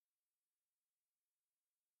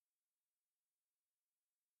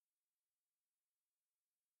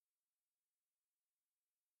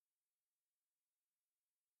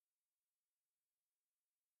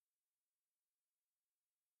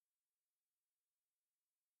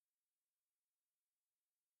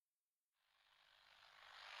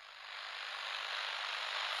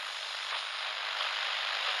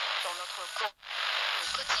dans notre cours au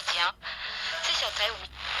quotidien. C'est Châtel.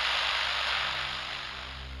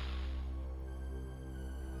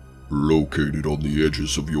 Located on the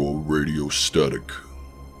edges of your radio static,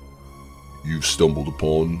 you've stumbled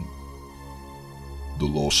upon the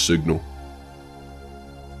lost signal.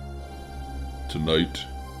 Tonight,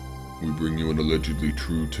 we bring you an allegedly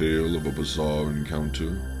true tale of a bizarre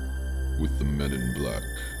encounter with the Men in Black.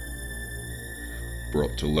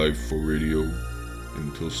 Brought to life for radio in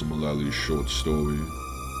Tilsa Mullally's short story,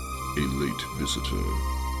 A Late Visitor.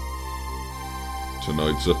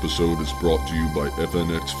 Tonight's episode is brought to you by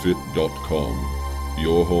FNXFit.com,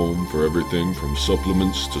 your home for everything from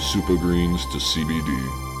supplements to super greens to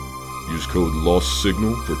CBD. Use code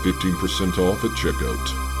LOSTSIGNAL for 15% off at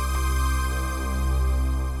checkout.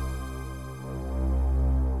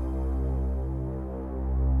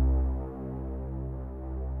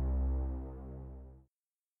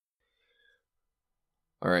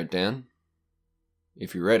 Alright, Dan.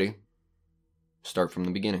 If you're ready, start from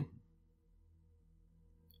the beginning.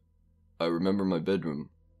 I remember my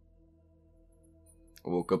bedroom. I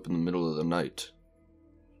woke up in the middle of the night.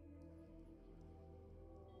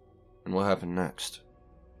 And what happened next?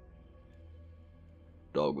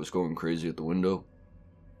 Dog was going crazy at the window.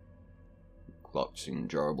 Clock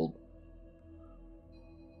seemed jarbled.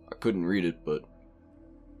 I couldn't read it, but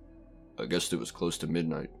I guessed it was close to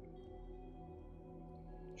midnight.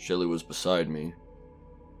 Shelly was beside me,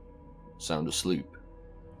 sound asleep.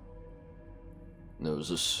 And there was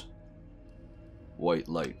this white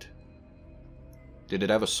light. Did it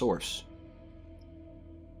have a source?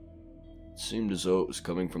 It seemed as though it was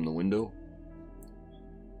coming from the window,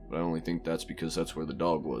 but I only think that's because that's where the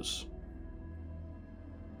dog was.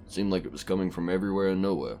 It seemed like it was coming from everywhere and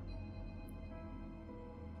nowhere.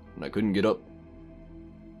 And I couldn't get up.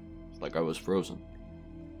 It's like I was frozen.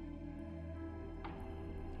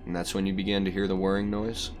 And that's when you began to hear the whirring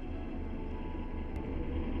noise?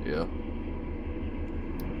 Yeah.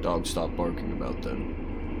 The dog stopped barking about then.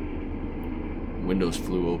 Windows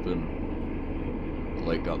flew open. The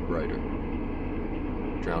light got brighter.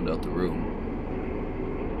 Drowned out the room.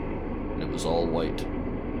 And it was all white.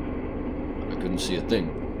 I couldn't see a thing.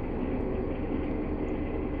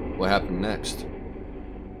 What happened next?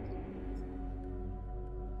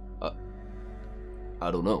 I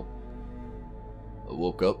don't know. I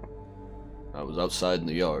woke up. I was outside in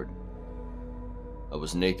the yard. I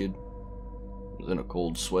was naked. I was in a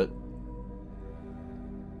cold sweat.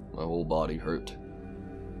 My whole body hurt.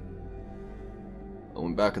 I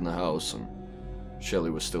went back in the house and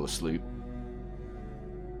Shelly was still asleep.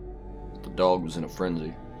 The dog was in a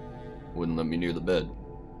frenzy. Wouldn't let me near the bed.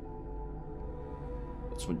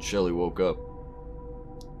 That's when Shelly woke up.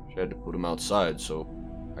 She had to put him outside so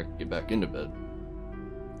I could get back into bed.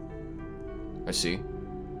 I see.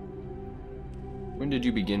 When did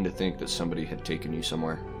you begin to think that somebody had taken you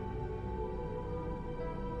somewhere?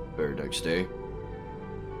 Very next day.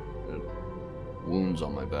 I had wounds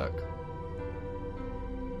on my back.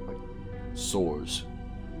 Like sores.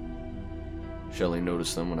 Shelly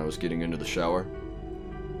noticed them when I was getting into the shower.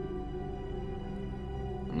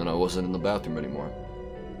 And then I wasn't in the bathroom anymore.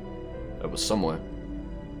 I was somewhere.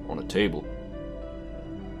 On a table.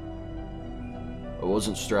 I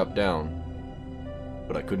wasn't strapped down.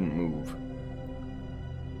 But I couldn't move.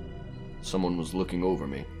 Someone was looking over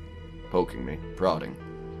me, poking me, prodding.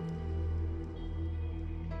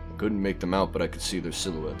 I couldn't make them out, but I could see their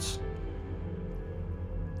silhouettes.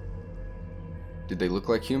 Did they look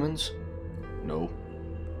like humans? No.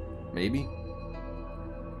 Maybe?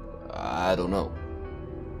 I don't know.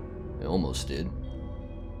 They almost did.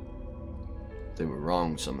 They were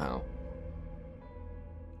wrong somehow.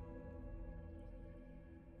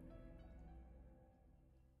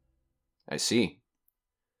 I see.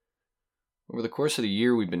 Over the course of the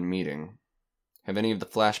year we've been meeting, have any of the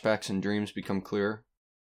flashbacks and dreams become clearer?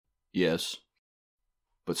 Yes,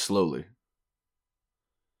 but slowly.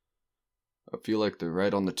 I feel like they're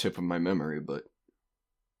right on the tip of my memory, but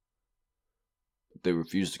they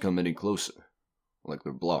refuse to come any closer, like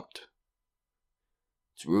they're blocked.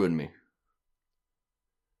 It's ruined me.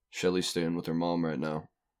 Shelly's staying with her mom right now.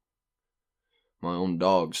 My own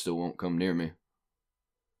dog still won't come near me.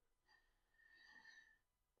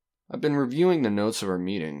 I've been reviewing the notes of our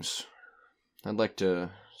meetings. I'd like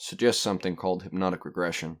to suggest something called hypnotic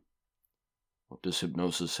regression. What does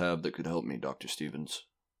hypnosis have that could help me, Dr. Stevens?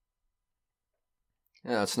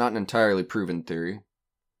 Yeah, it's not an entirely proven theory,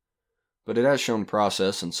 but it has shown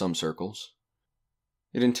process in some circles.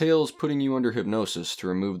 It entails putting you under hypnosis to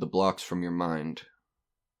remove the blocks from your mind,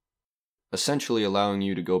 essentially allowing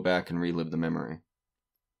you to go back and relive the memory.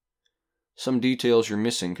 Some details you're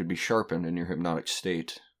missing could be sharpened in your hypnotic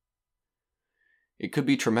state. It could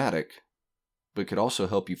be traumatic, but could also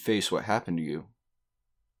help you face what happened to you,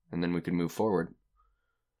 and then we could move forward.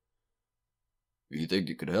 If you think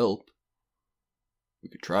it could help, we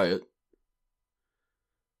could try it.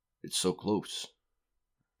 It's so close.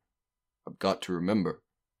 I've got to remember.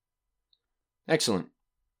 Excellent.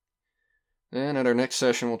 Then at our next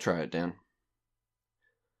session, we'll try it, Dan.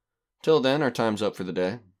 Till then, our time's up for the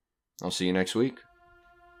day. I'll see you next week.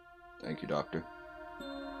 Thank you, Doctor.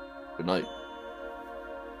 Good night.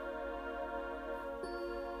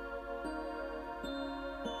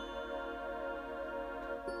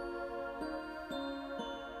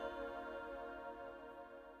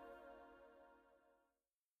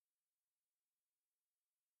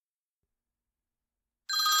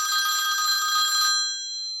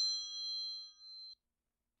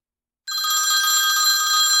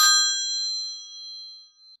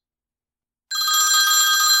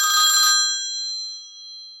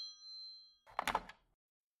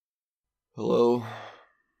 Hello?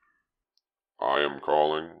 I am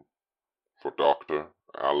calling for Dr.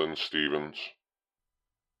 Alan Stevens.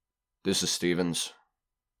 This is Stevens.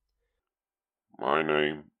 My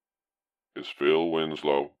name is Phil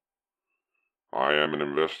Winslow. I am an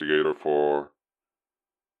investigator for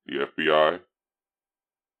the FBI.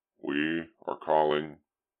 We are calling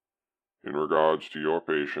in regards to your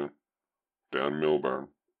patient, Dan Milburn.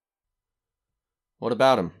 What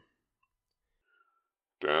about him?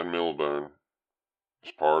 Dan Milburn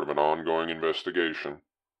is part of an ongoing investigation.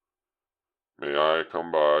 May I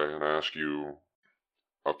come by and ask you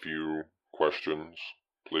a few questions,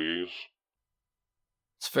 please?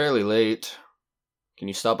 It's fairly late. Can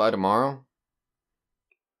you stop by tomorrow?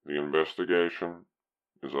 The investigation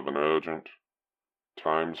is of an urgent,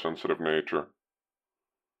 time-sensitive nature.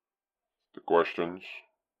 The questions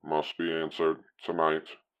must be answered tonight.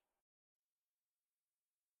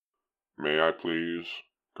 May I please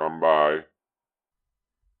come by?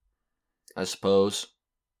 I suppose.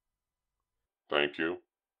 Thank you.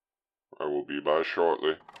 I will be by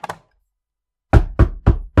shortly.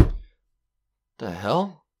 The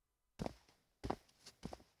hell?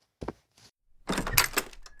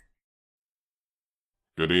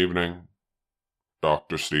 Good evening,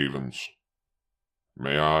 Dr. Stevens.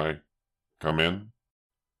 May I come in?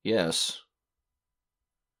 Yes.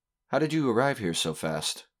 How did you arrive here so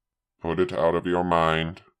fast? Put it out of your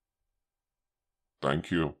mind. Thank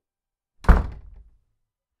you.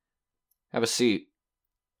 Have a seat.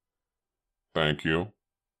 Thank you.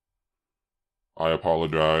 I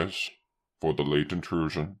apologize for the late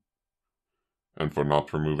intrusion and for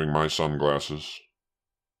not removing my sunglasses.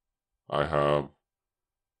 I have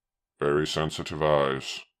very sensitive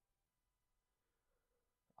eyes.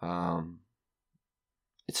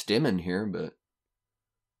 It's dim in here, but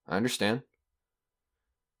I understand.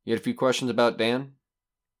 You had a few questions about Dan?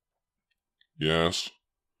 Yes.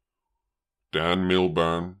 Dan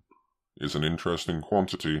Milburn is an interesting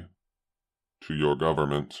quantity to your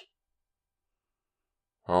government.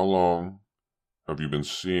 How long have you been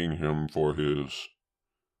seeing him for his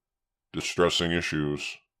distressing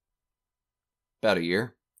issues? About a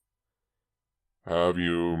year. Have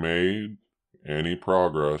you made any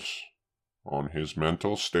progress on his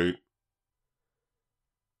mental state?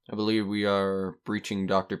 I believe we are breaching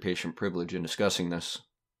doctor-patient privilege in discussing this.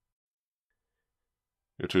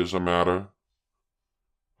 It is a matter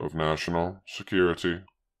of national security.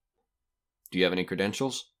 Do you have any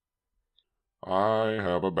credentials? I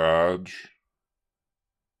have a badge.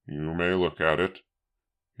 You may look at it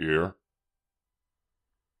here.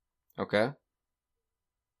 Okay.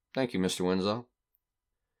 Thank you, Mr. Winslow.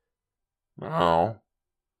 Now,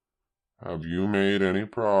 have you made any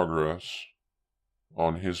progress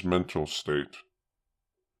on his mental state?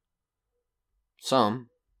 Some.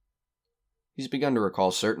 He's begun to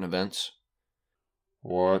recall certain events.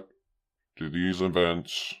 What do these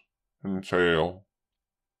events entail?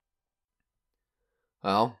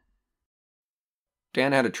 Well,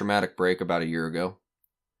 Dan had a traumatic break about a year ago.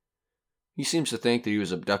 He seems to think that he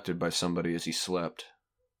was abducted by somebody as he slept.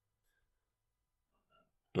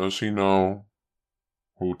 Does he know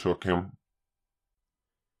who took him?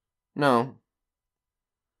 No.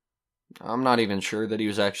 I'm not even sure that he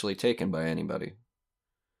was actually taken by anybody.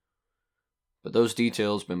 But those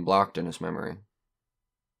details have been blocked in his memory.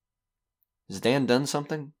 Has Dan done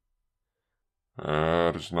something?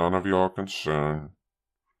 That is none of your concern.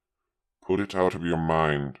 Put it out of your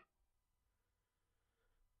mind.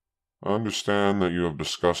 Understand that you have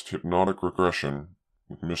discussed hypnotic regression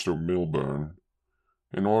with Mr. Milburn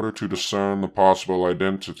in order to discern the possible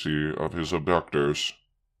identity of his abductors.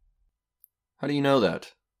 How do you know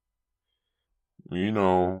that? We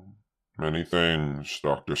know many things,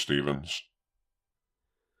 Dr. Stevens.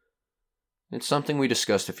 It's something we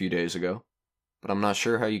discussed a few days ago, but I'm not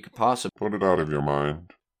sure how you could possibly... Put it out of your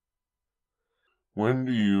mind. When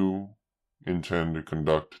do you intend to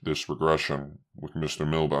conduct this regression with Mr.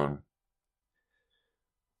 Milburn?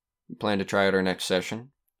 We plan to try out our next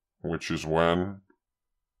session. Which is when?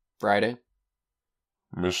 Friday.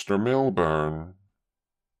 Mr. Milburn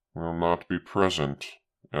will not be present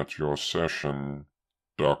at your session,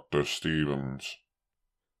 Dr. Stevens.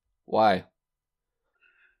 Why?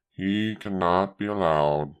 He cannot be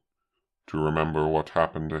allowed to remember what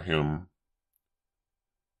happened to him.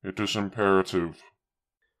 It is imperative.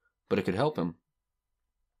 But it could help him.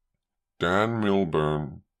 Dan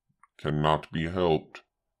Milburn cannot be helped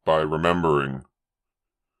by remembering.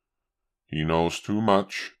 He knows too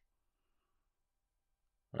much.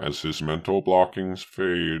 As his mental blockings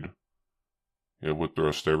fade, it would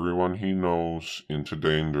thrust everyone he knows into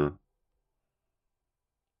danger,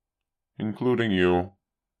 including you.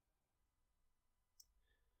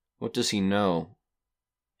 What does he know?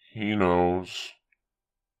 He knows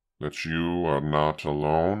that you are not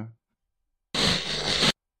alone.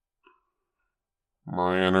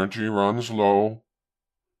 My energy runs low.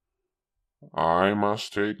 I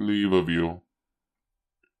must take leave of you.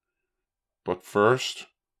 But first,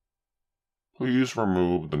 please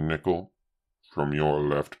remove the nickel from your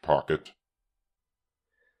left pocket.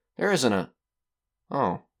 There isn't a...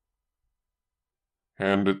 Oh.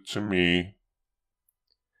 Hand it to me.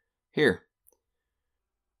 Here.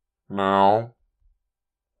 Now,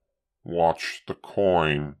 watch the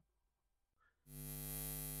coin.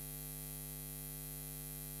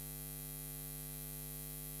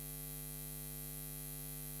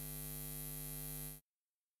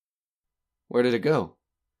 Where did it go?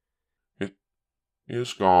 It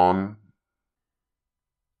is gone.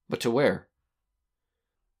 But to where?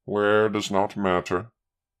 Where does not matter.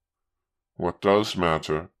 What does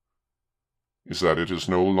matter is that it is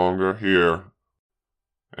no longer here,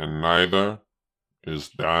 and neither is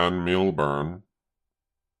Dan Milburn.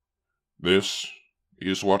 This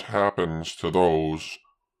is what happens to those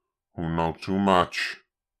who know too much.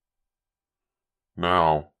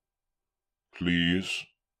 Now, please,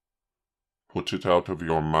 put it out of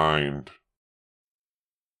your mind.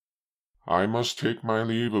 I must take my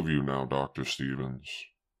leave of you now, Dr. Stevens.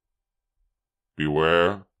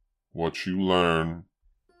 Beware what you learn.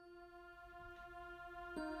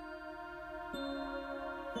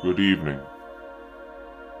 Good evening.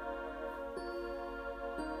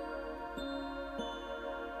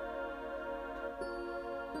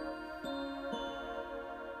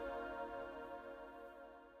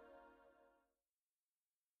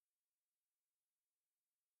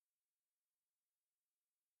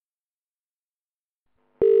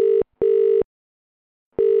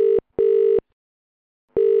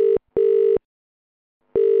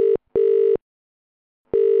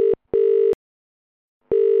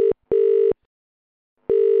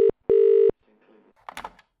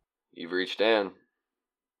 You've reached Dan.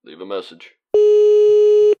 Leave a message.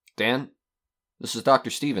 Dan, this is Dr.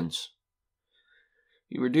 Stevens.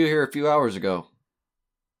 You were due here a few hours ago.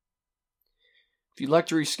 If you'd like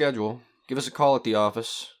to reschedule, give us a call at the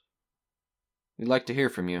office. We'd like to hear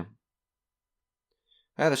from you.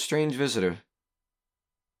 I had a strange visitor.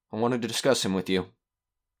 I wanted to discuss him with you.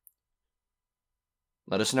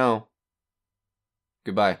 Let us know.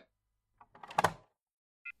 Goodbye.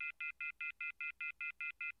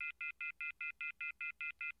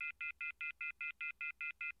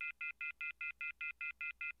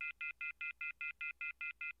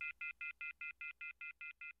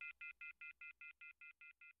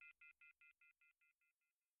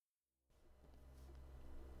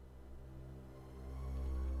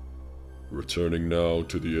 Returning now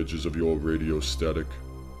to the edges of your radio static,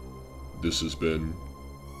 this has been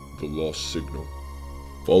The Lost Signal.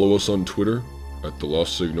 Follow us on Twitter at The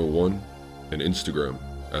Lost Signal 1 and Instagram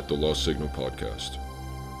at The Lost Signal Podcast.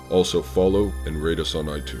 Also follow and rate us on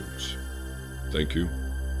iTunes. Thank you,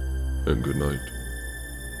 and good night.